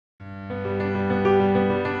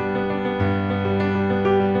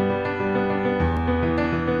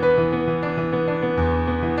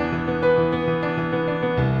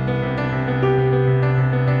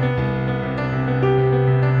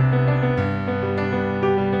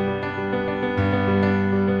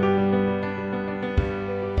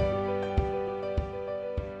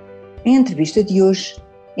A entrevista de hoje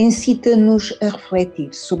incita-nos a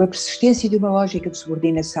refletir sobre a persistência de uma lógica de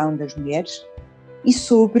subordinação das mulheres e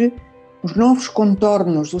sobre os novos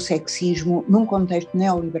contornos do sexismo num contexto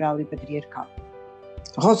neoliberal e patriarcal.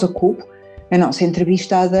 Rosa Cobo, a nossa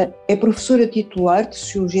entrevistada, é professora titular de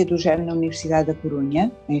Sociologia do Género na Universidade da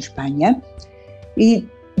Corunha, em Espanha, e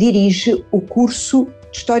dirige o curso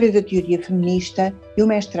de História da Teoria Feminista e o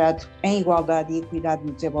mestrado em Igualdade e Equidade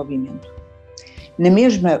no Desenvolvimento. Na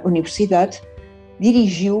mesma universidade,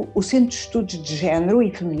 dirigiu o Centro de Estudos de Género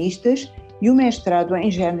e Feministas e o mestrado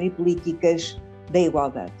em Género e Políticas da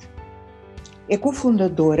Igualdade. É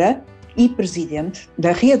cofundadora e presidente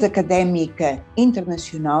da Rede Académica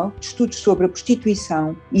Internacional de Estudos sobre a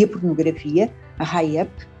Prostituição e a Pornografia, a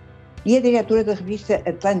RAIEP, e é diretora da revista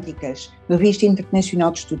Atlânticas, revista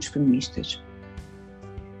internacional de estudos feministas.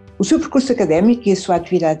 O seu percurso académico e a sua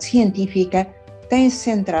atividade científica têm-se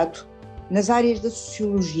centrado nas áreas da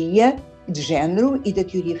sociologia de género e da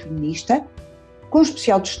teoria feminista, com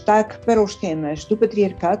especial destaque para os temas do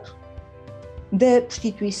patriarcado, da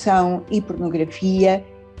prostituição e pornografia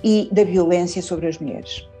e da violência sobre as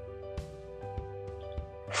mulheres.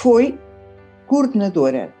 Foi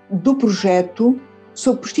coordenadora do projeto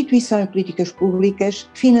sobre prostituição e políticas públicas,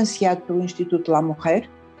 financiado pelo Instituto La Mujer,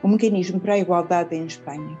 o mecanismo para a igualdade em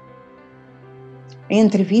Espanha. A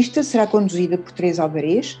entrevista será conduzida por Teresa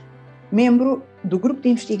Alvarez, membro do Grupo de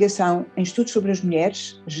Investigação em Estudos sobre as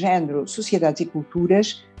Mulheres, Género, Sociedades e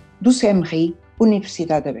Culturas, do CEMRI,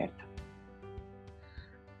 Universidade Aberta.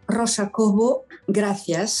 Rosa Cobo,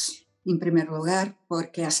 gracias, en primer lugar,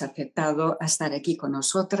 porque has aceptado estar aquí con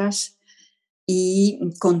nosotras y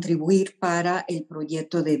contribuir para el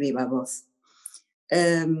proyecto de Viva Voz.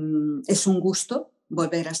 Es un gusto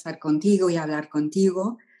volver a estar contigo y hablar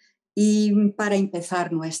contigo. Y para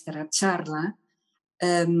empezar nuestra charla,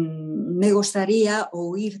 me gustaría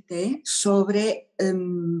oírte sobre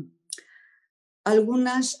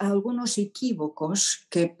algunos equívocos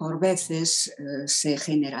que por veces se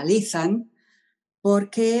generalizan,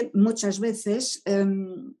 porque muchas veces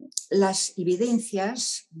las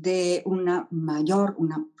evidencias de una mayor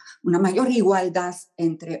igualdad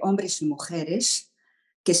entre hombres y mujeres,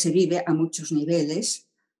 que se vive a muchos niveles,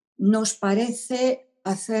 nos parece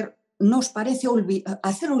hacer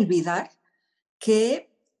olvidar que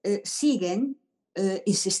siguen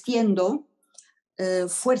existiendo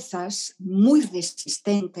fuerzas muy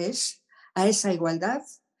resistentes a esa igualdad.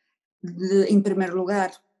 En primer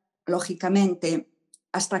lugar, lógicamente,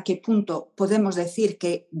 hasta qué punto podemos decir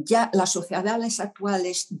que ya las sociedades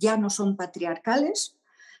actuales ya no son patriarcales,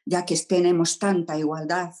 ya que tenemos tanta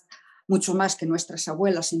igualdad, mucho más que nuestras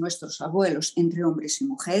abuelas y nuestros abuelos, entre hombres y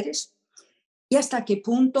mujeres, y hasta qué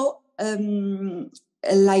punto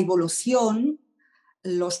la evolución,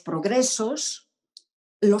 los progresos,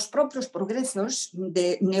 los propios progresos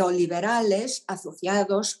neoliberales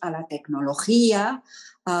asociados a la tecnología,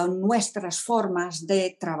 a nuestras formas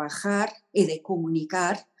de trabajar y de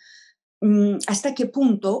comunicar, hasta qué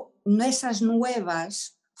punto esas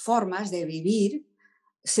nuevas formas de vivir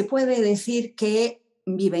se puede decir que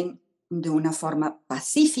viven de una forma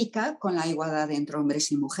pacífica con la igualdad entre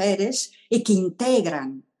hombres y mujeres y que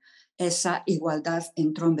integran esa igualdad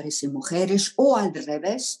entre hombres y mujeres, o al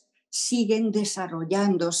revés, siguen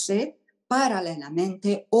desarrollándose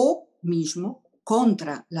paralelamente o mismo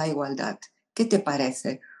contra la igualdad. ¿Qué te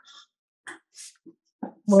parece?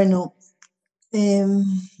 Bueno,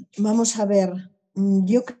 vamos a ver,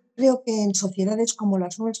 yo creo que en sociedades como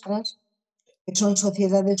las nuestras, que son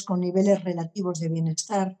sociedades con niveles relativos de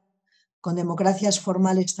bienestar, con democracias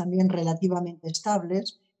formales también relativamente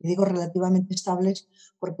estables, y digo relativamente estables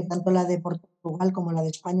porque tanto la de Portugal como la de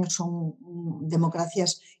España son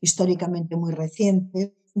democracias históricamente muy recientes.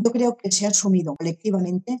 Yo creo que se ha asumido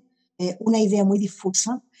colectivamente una idea muy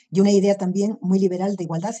difusa y una idea también muy liberal de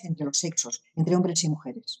igualdad entre los sexos, entre hombres y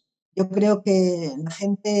mujeres. Yo creo que la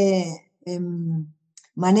gente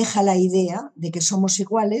maneja la idea de que somos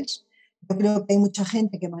iguales. Yo creo que hay mucha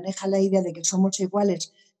gente que maneja la idea de que somos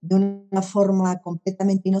iguales de una forma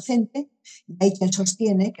completamente inocente, y hay quien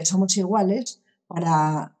sostiene que somos iguales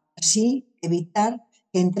para así evitar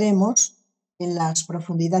que entremos en las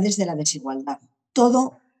profundidades de la desigualdad.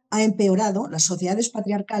 Todo ha empeorado. Las sociedades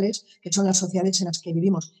patriarcales, que son las sociedades en las que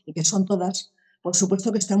vivimos y que son todas, por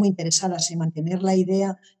supuesto que están muy interesadas en mantener la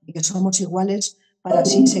idea de que somos iguales para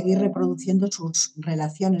así seguir reproduciendo sus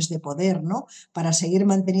relaciones de poder, ¿no? Para seguir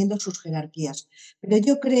manteniendo sus jerarquías. Pero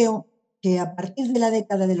yo creo que a partir de la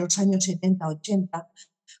década de los años 70-80,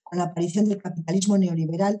 con la aparición del capitalismo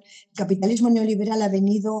neoliberal, el capitalismo neoliberal ha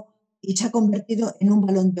venido y se ha convertido en un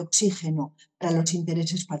balón de oxígeno para los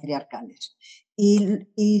intereses patriarcales.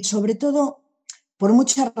 y sobre todo por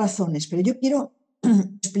muchas razones, pero yo quiero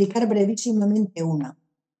explicar brevísimamente una.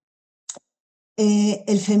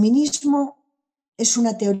 El feminismo es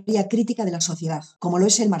una teoría crítica de la sociedad, como lo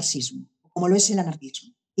es el marxismo, como lo es el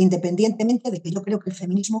anarquismo, independientemente de que yo creo que el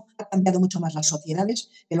feminismo ha cambiado mucho más las sociedades,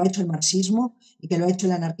 que lo ha hecho el marxismo y que lo ha hecho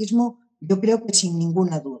el anarquismo, yo creo que sin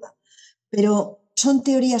ninguna duda. Pero son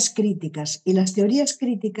teorías críticas, y las teorías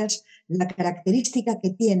críticas, la característica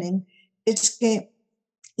que tienen es que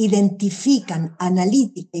identifican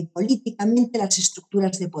analítica y políticamente las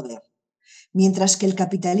estructuras de poder, mientras que el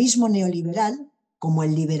capitalismo neoliberal, como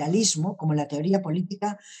el liberalismo, como la teoría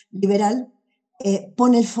política liberal,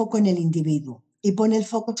 pone el foco en el individuo y pone el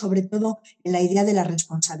foco sobre todo en la idea de la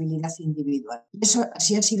responsabilidad individual. Eso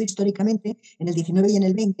así ha sido históricamente en el 19 y en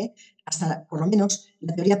el 20, hasta por lo menos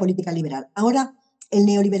la teoría política liberal. Ahora, el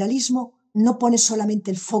neoliberalismo no pone solamente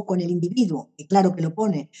el foco en el individuo, y claro que lo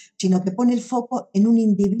pone, sino que pone el foco en un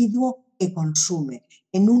individuo que consume,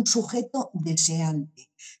 en un sujeto deseante,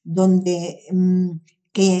 donde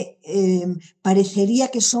parecería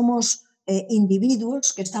que somos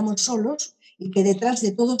individuos, que estamos solos y que detrás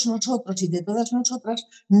de todos nosotros y de todas nosotras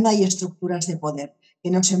no hay estructuras de poder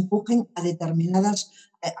que nos empujen a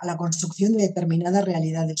la construcción de determinadas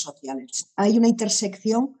realidades sociales. Hay una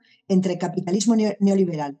intersección entre capitalismo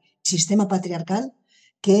neoliberal y sistema patriarcal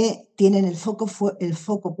que tienen el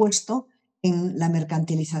foco puesto en la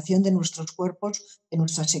mercantilización de nuestros cuerpos, de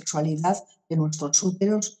nuestra sexualidad, de nuestros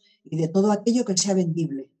úteros y de todo aquello que sea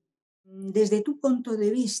vendible. Desde tu punto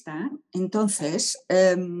de vista, entonces,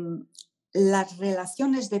 las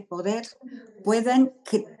relaciones de poder pueden,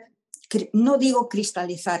 no digo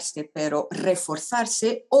cristalizarse, pero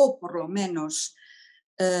reforzarse o por lo menos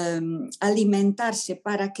alimentarse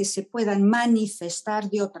para que se puedan manifestar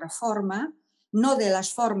de otra forma, no de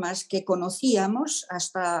las formas que conocíamos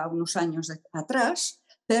hasta unos años atrás,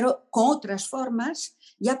 pero con otras formas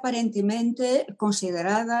y aparentemente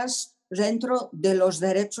consideradas dentro de los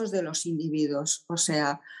derechos de los individuos. O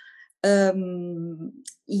sea,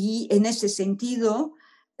 y en ese sentido,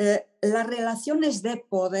 las relaciones de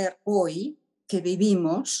poder hoy que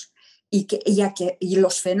vivimos y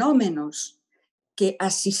los fenómenos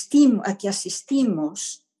a que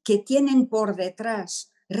asistimos, que tienen por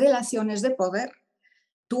detrás relaciones de poder.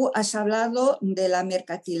 Tú has hablado de la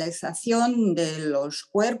mercantilización de los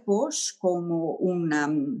cuerpos como una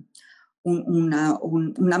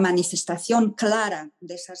manifestación clara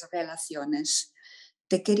de esas relaciones.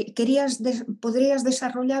 ¿Podrías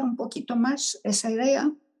desarrollar un poquito más esa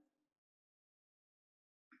idea?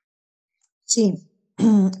 Sí,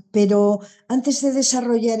 pero antes de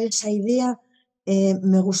desarrollar esa idea,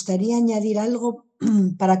 me gustaría añadir algo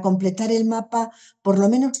para completar el mapa, por lo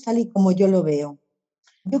menos tal y como yo lo veo.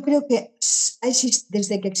 Yo creo que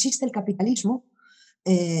desde que existe el capitalismo,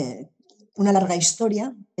 una larga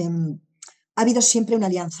historia, ha habido siempre una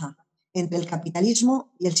alianza entre el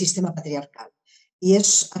capitalismo y el sistema patriarcal. Y ha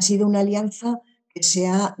sido una alianza que se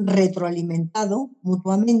ha retroalimentado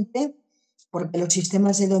mutuamente, porque los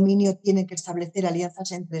sistemas de dominio tienen que establecer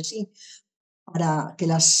alianzas entre sí para que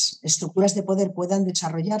las estructuras de poder puedan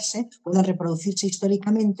desarrollarse, puedan reproducirse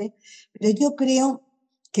históricamente. Pero yo creo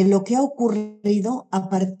que lo que ha ocurrido a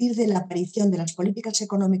partir de la aparición de las políticas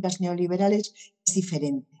económicas neoliberales es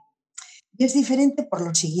diferente. Y es diferente por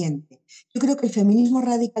lo siguiente. Yo creo que el feminismo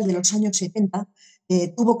radical de los años 70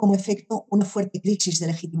 tuvo como efecto una fuerte crisis de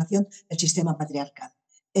legitimación del sistema patriarcal.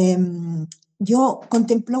 Yo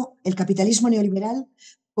contemplo el capitalismo neoliberal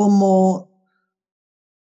como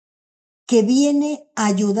que viene a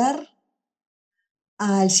ayudar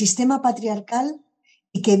al sistema patriarcal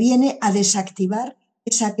y que viene a desactivar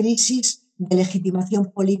esa crisis de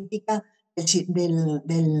legitimación política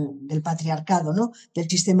del patriarcado, ¿no? Del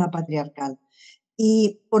sistema patriarcal.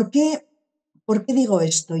 ¿Y por qué digo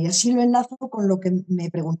esto? Y así lo enlazo con lo que me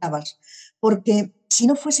preguntabas. Porque si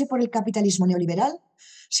no fuese por el capitalismo neoliberal,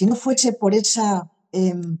 si no fuese por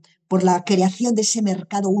la creación de ese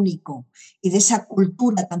mercado único y de esa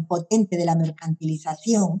cultura tan potente de la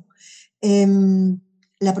mercantilización,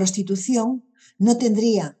 la prostitución no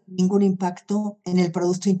tendría ningún impacto en el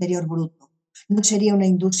Producto Interior Bruto. No sería una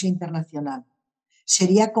industria internacional.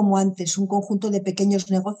 Sería como antes, un conjunto de pequeños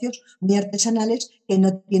negocios muy artesanales que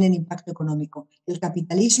no tienen impacto económico. El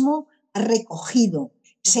capitalismo ha recogido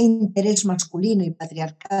ese interés masculino y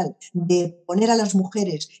patriarcal de poner a las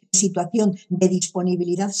mujeres en situación de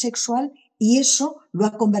disponibilidad sexual y eso lo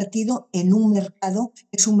ha convertido en un mercado,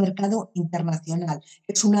 es un mercado internacional,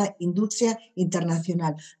 es una industria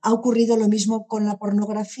internacional. Ha ocurrido lo mismo con la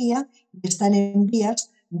pornografía y están en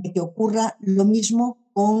vías de que ocurra lo mismo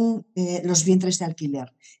con los vientres de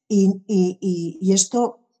alquiler. Y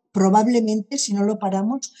esto probablemente, si no lo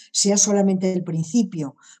paramos, sea solamente el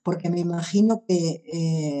principio, porque me imagino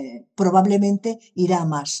que probablemente irá a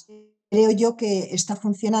más. Creo yo que está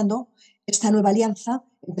funcionando esta nueva alianza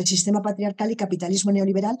entre el sistema patriarcal y capitalismo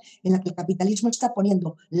neoliberal, en la que el capitalismo está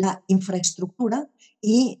poniendo la infraestructura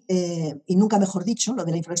y nunca mejor dicho, lo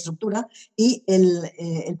de la infraestructura, y el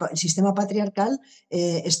sistema patriarcal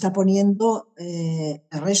está poniendo el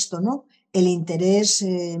resto, ¿no? El interés,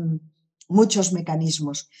 muchos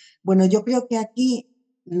mecanismos. Bueno, yo creo que aquí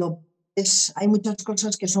hay muchas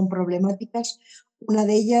cosas que son problemáticas. Una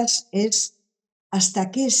de ellas es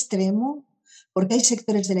hasta qué extremo, porque hay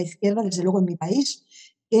sectores de la izquierda, desde luego en mi país,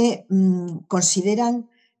 que consideran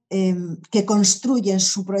que construyen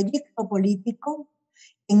su proyecto político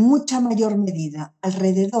en mucha mayor medida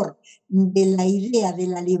alrededor de la idea de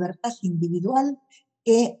la libertad individual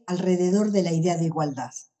que alrededor de la idea de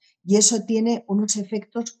igualdad. Y eso tiene unos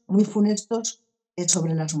efectos muy funestos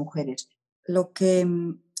sobre las mujeres. Lo que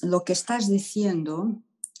estás diciendo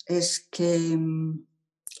es que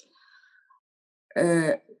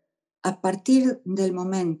a partir del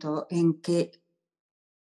momento en que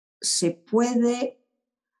se puede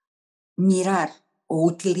mirar o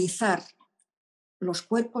utilizar los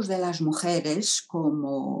cuerpos de las mujeres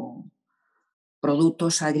como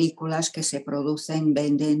productos agrícolas que se producen,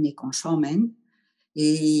 venden y consumen,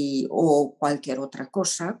 o cualquier otra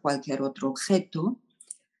cosa, cualquier otro objeto,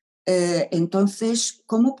 entonces,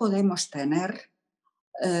 ¿cómo podemos tener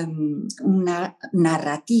una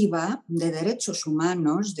narrativa de derechos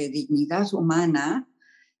humanos, de dignidad humana,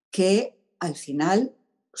 que al final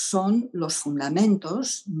son los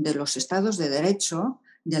fundamentos de los estados de derecho,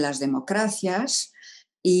 de las democracias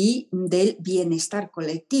y del bienestar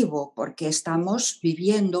colectivo, porque estamos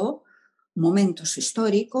viviendo momentos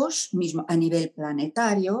históricos, mismo a nivel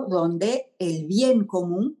planetario, donde el bien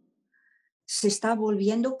común se está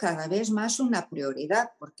volviendo cada vez más una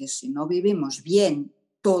prioridad, porque si no vivimos bien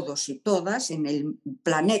todos y todas en el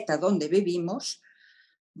planeta donde vivimos,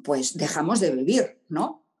 pues dejamos de vivir,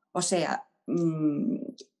 ¿no? O sea,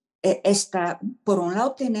 por un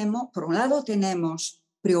lado tenemos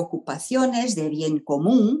preocupaciones de bien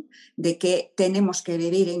común, de que tenemos que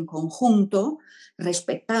vivir en conjunto,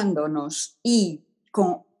 respetándonos y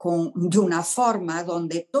de una forma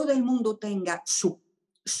donde todo el mundo tenga su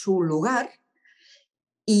lugar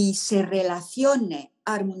y se relacione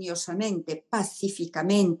armoniosamente,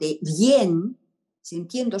 pacíficamente, bien,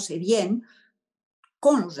 sintiéndose bien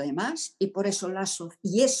con los demás, y por eso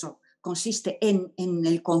eso consiste en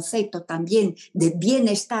el concepto también de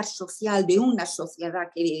bienestar social de una sociedad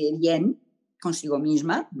que vive bien consigo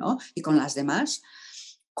misma, ¿no? Y con las demás.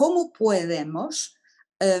 ¿Cómo podemos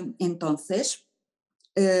entonces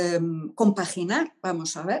compaginar,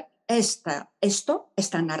 vamos a ver, esta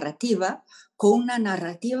narrativa con una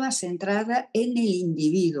narrativa centrada en el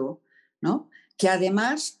individuo, ¿no? Que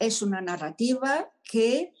además es una narrativa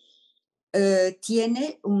que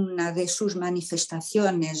tiene una de sus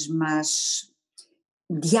manifestaciones más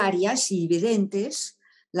diarias y evidentes,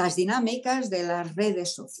 las dinámicas de las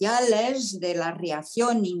redes sociales, de la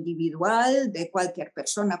reacción individual de cualquier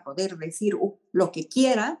persona poder decir lo que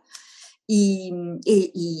quiera, y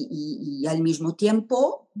al mismo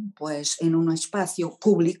tiempo, pues en un espacio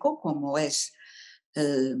público como es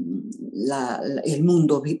el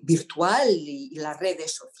mundo virtual y las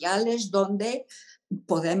redes sociales, donde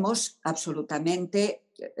podemos absolutamente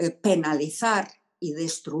penalizar y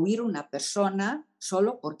destruir una persona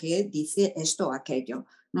solo porque dice esto o aquello.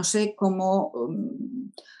 No sé cómo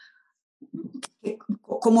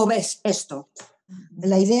ves esto.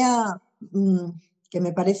 La idea que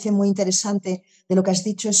me parece muy interesante de lo que has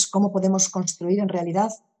dicho es cómo podemos construir en realidad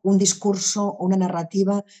un discurso, una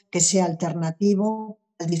narrativa que sea alternativo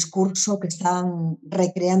al discurso que están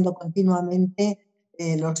recreando continuamente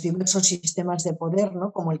los diversos sistemas de poder,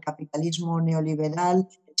 ¿no? Como el capitalismo neoliberal,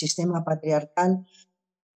 el sistema patriarcal.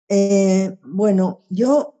 Bueno,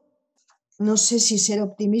 yo no sé si ser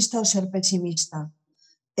optimista o ser pesimista.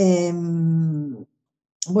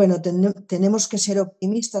 Bueno, tenemos que ser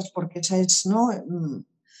optimistas porque esa es, ¿no?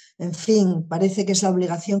 En fin, parece que es la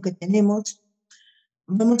obligación que tenemos.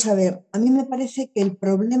 Vamos a ver, a mí me parece que el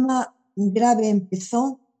problema grave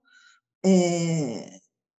empezó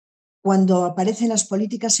cuando aparecen las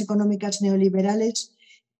políticas económicas neoliberales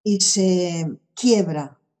y se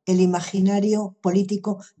quiebra el imaginario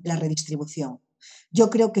político de la redistribución. Yo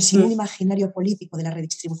creo que sin un imaginario político de la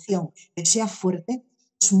redistribución que sea fuerte,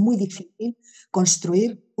 es muy difícil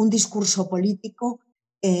construir un discurso político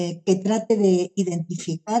que trate de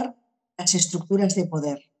identificar las estructuras de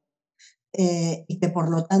poder. y que por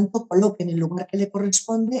lo tanto coloque en el lugar que le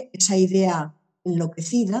corresponde esa idea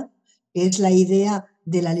enloquecida, que es la idea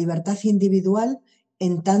de la libertad individual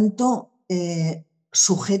en tanto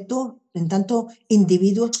sujeto, en tanto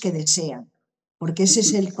individuos que desean, porque ese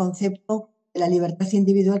es el concepto de la libertad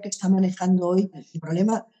individual que está manejando hoy. El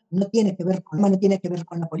problema no tiene que ver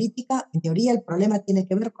con la política, en teoría el problema tiene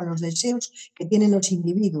que ver con los deseos que tienen los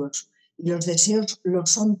individuos, y los deseos lo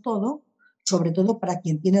son todo, sobre todo para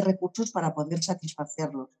quien tiene recursos para poder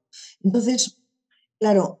satisfacerlos. Entonces,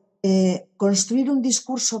 claro, construir un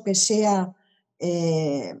discurso que sea...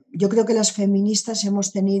 yo creo que las feministas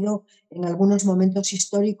hemos tenido en algunos momentos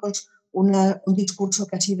históricos un discurso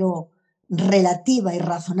que ha sido relativa y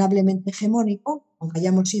razonablemente hegemónico, aunque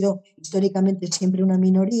hayamos sido históricamente siempre una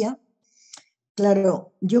minoría.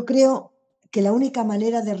 Claro, yo creo que la única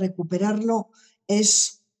manera de recuperarlo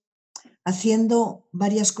es haciendo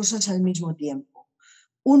varias cosas al mismo tiempo.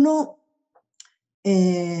 Uno,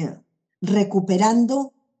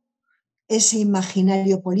 recuperando ese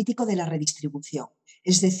imaginario político de la redistribución,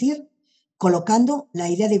 es decir, colocando la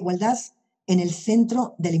idea de igualdad en el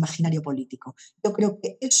centro del imaginario político. Yo creo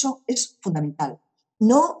que eso es fundamental.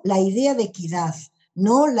 No la idea de equidad,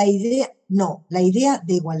 no la idea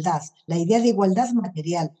de igualdad, la idea de igualdad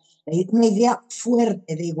material, una idea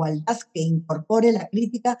fuerte de igualdad que incorpore la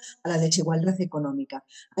crítica a la desigualdad económica.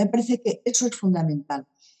 A mí me parece que eso es fundamental.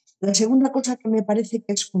 La segunda cosa que me parece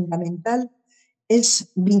que es fundamental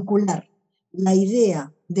es vincular la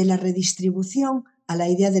idea de la redistribución a la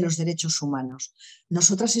idea de los derechos humanos.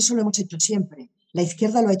 Nosotras eso lo hemos hecho siempre, la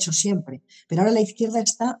izquierda lo ha hecho siempre, pero ahora la izquierda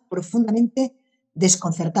está profundamente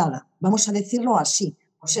desconcertada, vamos a decirlo así,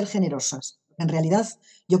 por ser generosas. En realidad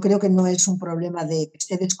yo creo que no es un problema de que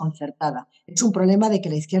esté desconcertada, es un problema de que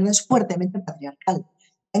la izquierda es fuertemente patriarcal,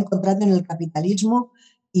 ha encontrado en el capitalismo,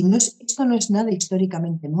 y esto no es nada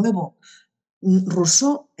históricamente nuevo.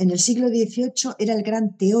 Rousseau en el siglo XVIII era el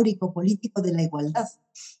gran teórico político de la igualdad,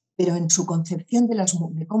 pero en su concepción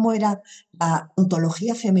de cómo era la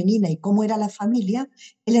ontología femenina y cómo era la familia,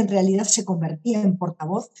 él en realidad se convertía en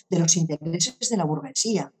portavoz de los intereses de la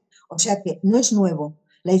burguesía. O sea que no es nuevo.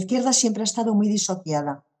 La izquierda siempre ha estado muy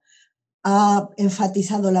disociada. Ha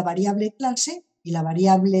enfatizado la variable clase y la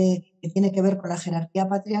variable que tiene que ver con la jerarquía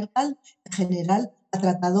patriarcal, en general ha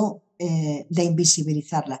tratado de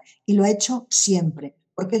invisibilizarla, y lo ha hecho siempre,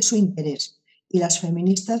 porque es su interés. Y las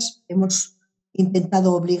feministas hemos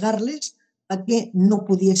intentado obligarles a que no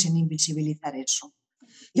pudiesen invisibilizar eso.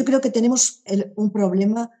 Yo creo que tenemos un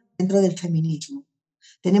problema dentro del feminismo.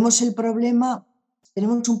 Tenemos un problema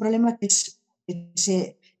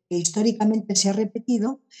que históricamente se ha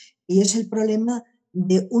repetido, y es el problema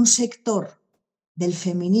de un sector del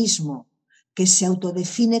feminismo que se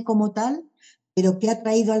autodefine como tal, pero que ha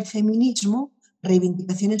traído al feminismo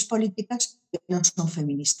reivindicaciones políticas que no son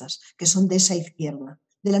feministas, que son de esa izquierda,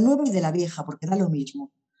 de la nueva y de la vieja, porque da lo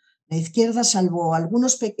mismo. La izquierda, salvo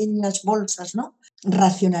algunas pequeñas bolsas, ¿no?,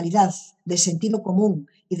 racionalidad, de sentido común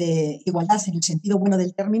y de igualdad en el sentido bueno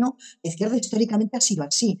del término, la izquierda históricamente ha sido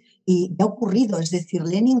así y ha ocurrido. Es decir,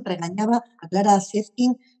 Lenin regañaba a Clara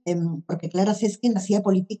Zetkin porque Clara Zetkin hacía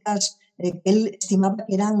políticas que él estimaba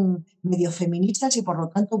que eran medio feministas y por lo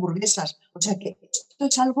tanto burguesas. O sea que esto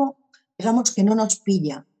es algo, digamos, que no nos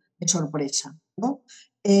pilla de sorpresa, ¿no?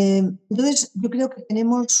 Entonces yo creo que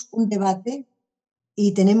tenemos un debate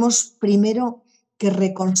y tenemos primero que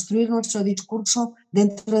reconstruir nuestro discurso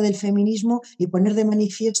dentro del feminismo y poner de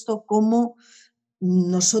manifiesto cómo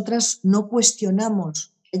nosotras no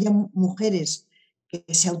cuestionamos que haya mujeres que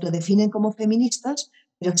se autodefinen como feministas,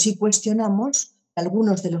 pero sí cuestionamos que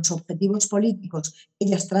algunos de los objetivos políticos que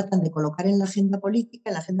ellas tratan de colocar en la agenda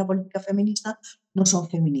política feminista, no son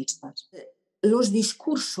feministas. Los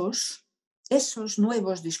discursos, esos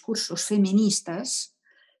nuevos discursos feministas,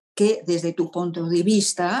 que desde tu punto de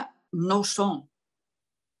vista no son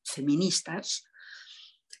feministas,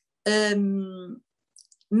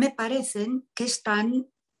 me parecen que están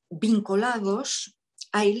vinculados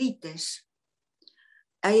a élites,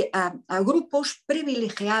 a grupos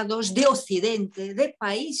privilegiados de Occidente, de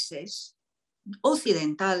países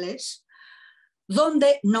occidentales,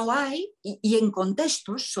 donde no hay, y en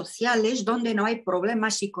contextos sociales donde no hay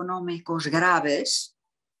problemas económicos graves.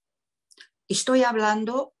 Estoy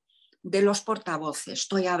hablando de los portavoces,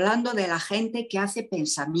 estoy hablando de la gente que hace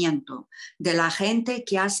pensamiento, de la gente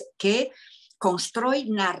que construye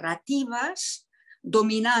narrativas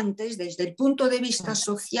dominantes desde el punto de vista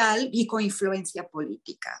social y con influencia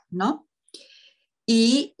política, ¿no?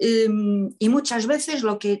 Y muchas veces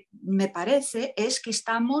lo que me parece es que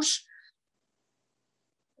estamos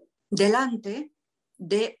delante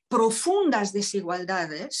de profundas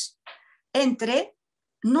desigualdades entre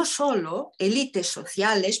no solo élites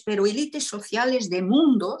sociales, pero élites sociales de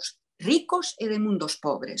mundos ricos y de mundos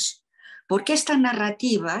pobres. Porque esta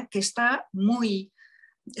narrativa, que está muy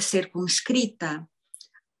circunscrita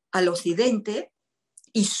al occidente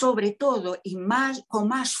y sobre todo y con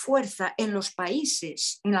más fuerza en los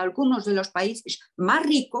países, en algunos de los países más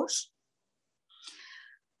ricos,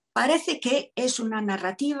 parece que es una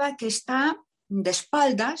narrativa que está de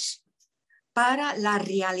espaldas para la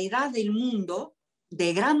realidad del mundo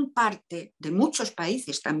de gran parte, de muchos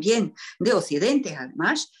países también, de Occidente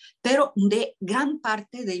además, pero de gran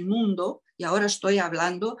parte del mundo, y ahora estoy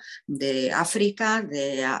hablando de África,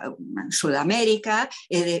 de Sudamérica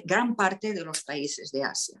y de gran parte de los países de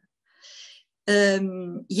Asia.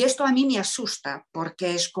 Y esto a mí me asusta,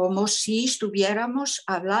 porque es como si estuviéramos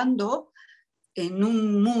hablando en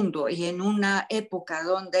un mundo y en una época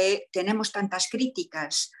donde tenemos tantas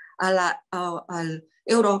críticas al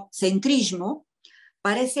eurocentrismo,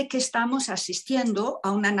 parece que estamos asistiendo a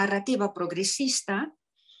una narrativa progresista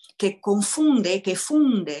que confunde, que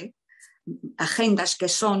funde agendas que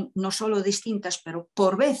son no solo distintas, pero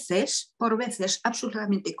por veces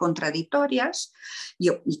absolutamente contradictorias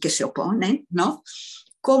y que se oponen, ¿no?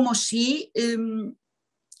 Como si y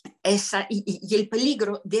el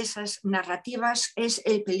peligro de esas narrativas es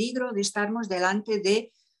el peligro de estarnos delante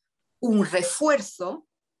de un refuerzo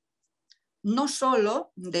no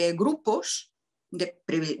solo de grupos de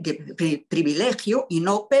privilegio, y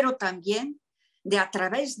no, pero también de a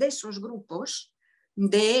través de esos grupos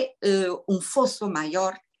de un foso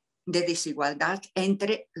mayor de desigualdad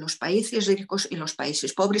entre los países ricos y los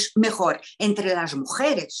países pobres, mejor, entre las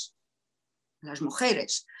mujeres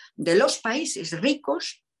de los países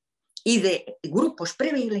ricos y de grupos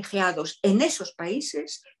privilegiados en esos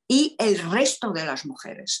países y el resto de las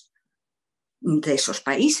mujeres de esos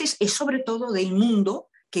países y sobre todo del mundo,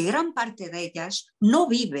 que gran parte de ellas no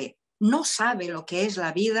vive, no sabe lo que es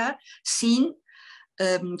la vida sin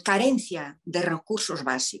carencia de recursos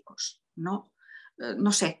básicos, ¿no?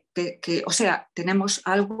 No sé, o sea, tenemos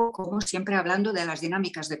algo como siempre hablando de las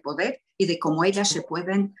dinámicas de poder y de cómo ellas se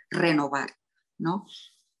pueden renovar, ¿no?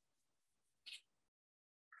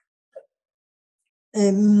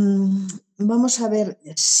 Vamos a ver,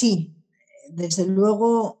 sí, desde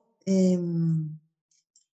luego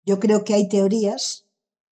yo creo que hay teorías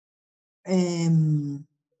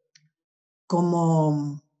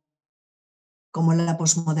como la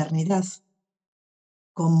posmodernidad,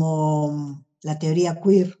 como la teoría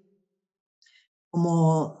queer,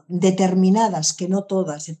 como determinadas, que no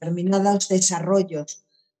todas, determinados desarrollos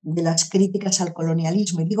de las críticas al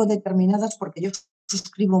colonialismo, y digo determinadas porque yo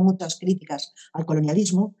suscribo muchas críticas al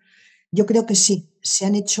colonialismo. Yo creo que sí, se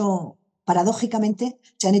han hecho, paradójicamente,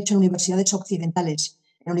 se han hecho en universidades occidentales,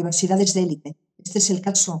 en universidades de élite. Este es el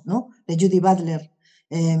caso, ¿no?, de Judy Butler,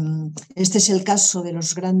 este es el caso de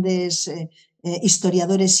los grandes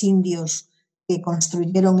historiadores indios que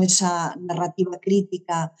construyeron esa narrativa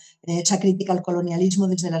crítica, esa crítica al colonialismo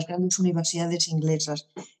desde las grandes universidades inglesas.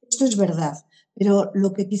 Esto es verdad, pero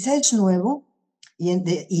lo que quizá es nuevo,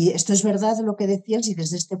 y esto es verdad lo que decías, y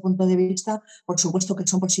desde este punto de vista, por supuesto que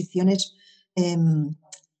son posiciones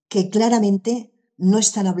que claramente no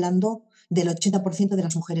están hablando del 80% de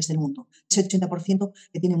las mujeres del mundo, ese 80%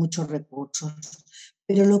 que tiene muchos recursos.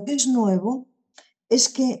 Pero lo que es nuevo es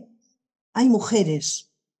que hay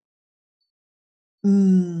mujeres,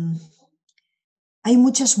 hay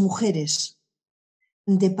muchas mujeres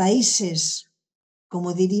de países,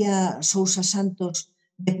 como diría Sousa Santos,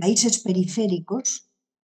 de países periféricos,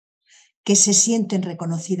 que se sienten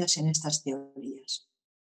reconocidas en estas teorías.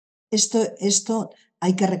 Esto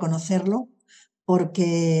hay que reconocerlo,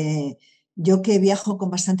 porque yo, que viajo con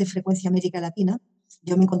bastante frecuencia a América Latina,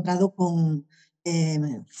 yo me he encontrado con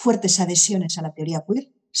fuertes adhesiones a la teoría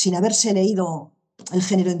queer, sin haberse leído El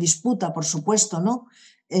género en disputa, por supuesto, ¿no?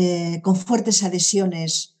 Con fuertes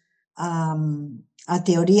adhesiones a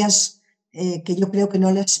teorías que yo creo que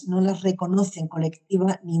no las reconocen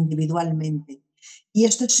colectiva ni individualmente. Y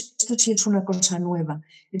esto sí es una cosa nueva.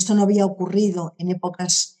 Esto no había ocurrido en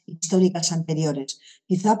épocas históricas anteriores.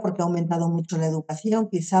 Quizá porque ha aumentado mucho la educación,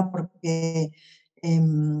 quizá porque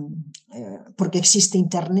existe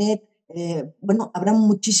Internet. Bueno, habrá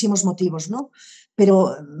muchísimos motivos, ¿no?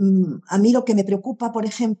 Pero a mí lo que me preocupa, por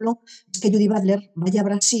ejemplo, es que Judy Butler vaya a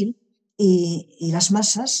Brasil y las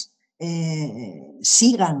masas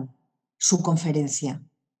sigan su conferencia.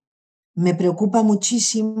 Me preocupa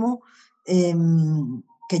muchísimo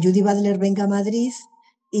que Judy Butler venga a Madrid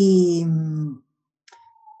y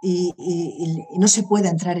no se pueda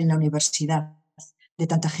entrar en la universidad de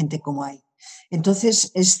tanta gente como hay.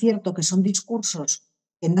 Entonces, es cierto que son discursos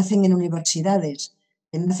que nacen en universidades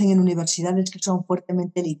que son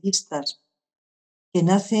fuertemente elitistas, que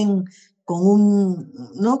nacen con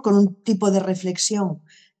un tipo de reflexión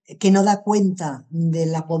que no da cuenta de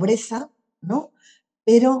la pobreza, ¿no?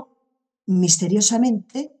 Pero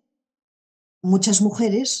misteriosamente muchas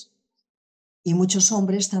mujeres y muchos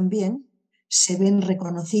hombres también se ven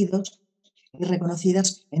reconocidos y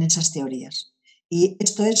reconocidas en esas teorías. Y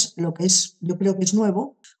esto es lo que es, yo creo que es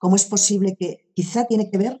nuevo. ¿Cómo es posible que quizá tiene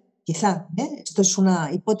que ver, esto es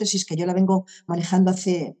una hipótesis que yo la vengo manejando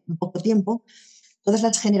hace un poco tiempo, todas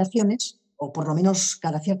las generaciones, o por lo menos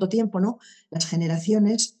cada cierto tiempo, ¿no? Las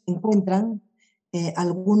generaciones encuentran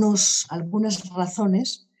algunas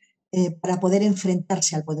razones para poder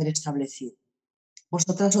enfrentarse al poder establecido.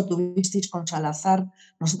 Vosotras lo tuvisteis con Salazar,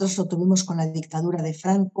 nosotros lo tuvimos con la dictadura de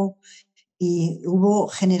Franco, y hubo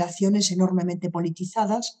generaciones enormemente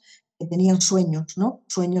politizadas que tenían sueños, ¿no?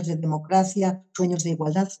 Sueños de democracia, sueños de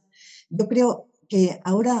igualdad. Yo creo que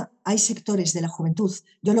ahora hay sectores de la juventud,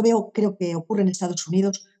 yo lo veo, creo que ocurre en Estados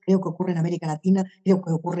Unidos, creo que ocurre en América Latina, creo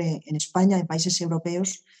que ocurre en España, en países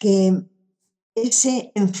europeos, que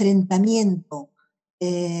ese enfrentamiento,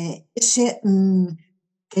 ese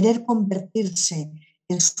querer convertirse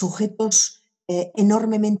en sujetos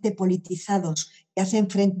enormemente politizados que hacen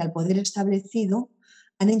frente al poder establecido,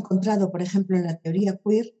 han encontrado, por ejemplo, en la teoría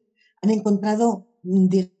queer, han encontrado,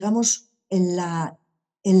 digamos, en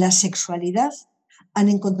la sexualidad, han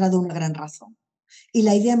encontrado una gran razón. Y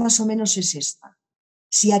la idea más o menos es esta.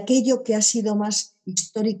 Si aquello que ha sido más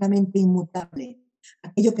históricamente inmutable,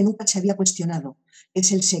 aquello que nunca se había cuestionado,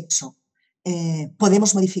 es el sexo,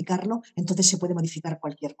 podemos modificarlo, entonces se puede modificar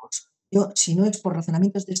cualquier cosa. Yo, si no es por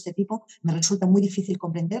razonamientos de este tipo, me resulta muy difícil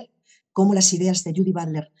comprender cómo las ideas de Judy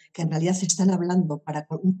Butler, que en realidad están hablando para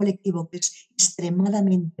un colectivo que es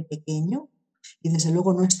extremadamente pequeño, y desde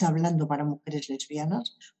luego no está hablando para mujeres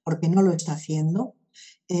lesbianas, porque no lo está haciendo,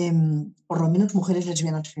 por lo menos mujeres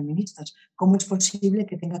lesbianas feministas. ¿Cómo es posible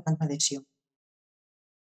que tenga tanta adhesión?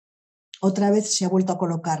 Otra vez se ha vuelto a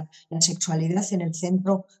colocar la sexualidad en el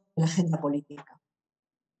centro de la agenda política.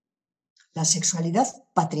 La sexualidad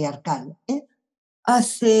patriarcal.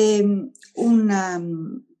 Hace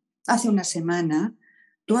una semana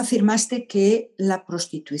tú afirmaste que la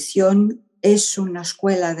prostitución es una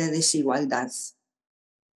escuela de desigualdad.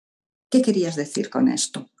 ¿Qué querías decir con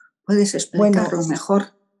esto? ¿Puedes explicarlo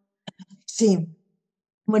mejor? Sí.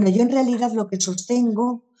 Bueno, yo en realidad lo que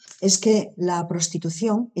sostengo es que la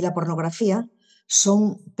prostitución y la pornografía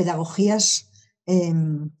son pedagogías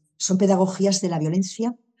de la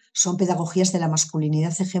violencia, son pedagogías de la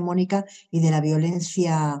masculinidad hegemónica y de la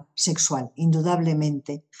violencia sexual,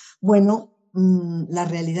 indudablemente. Bueno, la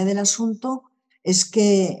realidad del asunto es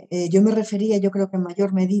que yo me refería, yo creo que en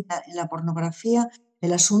mayor medida en la pornografía,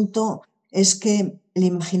 el asunto es que el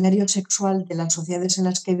imaginario sexual de las sociedades en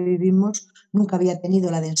las que vivimos nunca había tenido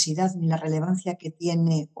la densidad ni la relevancia que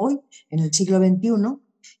tiene hoy, en el siglo XXI,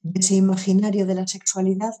 y ese imaginario de la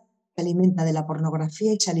sexualidad se alimenta de la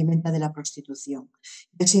pornografía y se alimenta de la prostitución.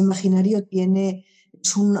 Ese imaginario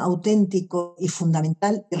es un auténtico y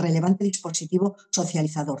fundamental y relevante dispositivo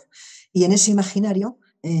socializador. Y en ese imaginario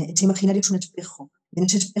es un espejo. En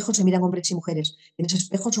ese espejo se miran hombres y mujeres. En ese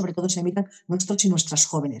espejo, sobre todo, se miran nuestros y nuestras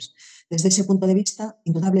jóvenes. Desde ese punto de vista,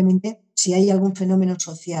 indudablemente, si hay algún fenómeno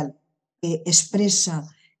social que expresa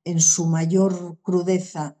en su mayor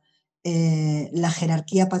crudeza la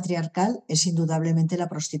jerarquía patriarcal, es indudablemente la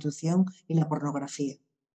prostitución y la pornografía.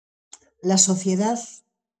 La sociedad,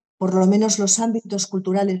 por lo menos los ámbitos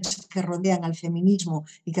culturales que rodean al feminismo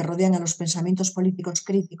y que rodean a los pensamientos políticos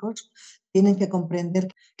críticos, tienen que comprender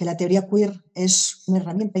que la teoría queer es una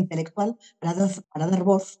herramienta intelectual para dar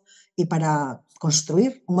voz y para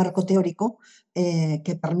construir un marco teórico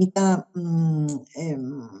que permita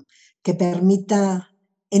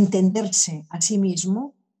entenderse a sí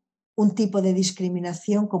mismo un tipo de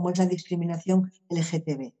discriminación como es la discriminación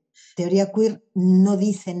LGTB. Teoría queer no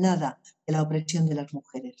dice nada de la opresión de las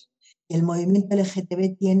mujeres. El movimiento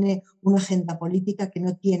LGTB tiene una agenda política que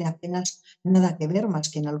no tiene apenas nada que ver, más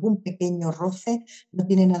que en algún pequeño roce, no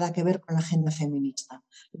tiene nada que ver con la agenda feminista.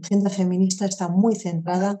 La agenda feminista está muy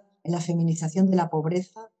centrada en la feminización de la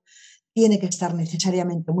pobreza, tiene que estar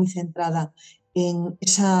necesariamente muy centrada en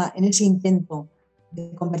ese intento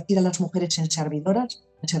de convertir a las mujeres en servidoras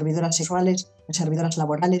sexuales, en servidoras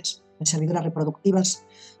laborales, en servidoras reproductivas,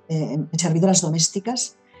 en servidoras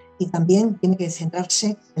domésticas, y también tiene que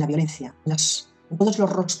centrarse en la violencia, en todos los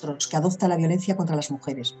rostros que adopta la violencia contra las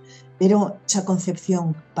mujeres. Pero esa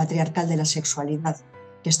concepción patriarcal de la sexualidad,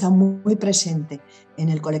 que está muy presente en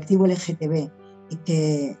el colectivo LGTB y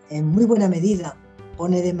que en muy buena medida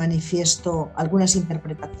pone de manifiesto algunas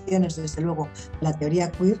interpretaciones, desde luego, la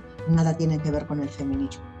teoría queer, nada tiene que ver con el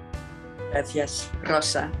feminismo. Gracias,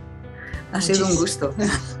 Rosa. Ha sido un gusto.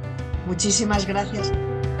 Muchísimas gracias.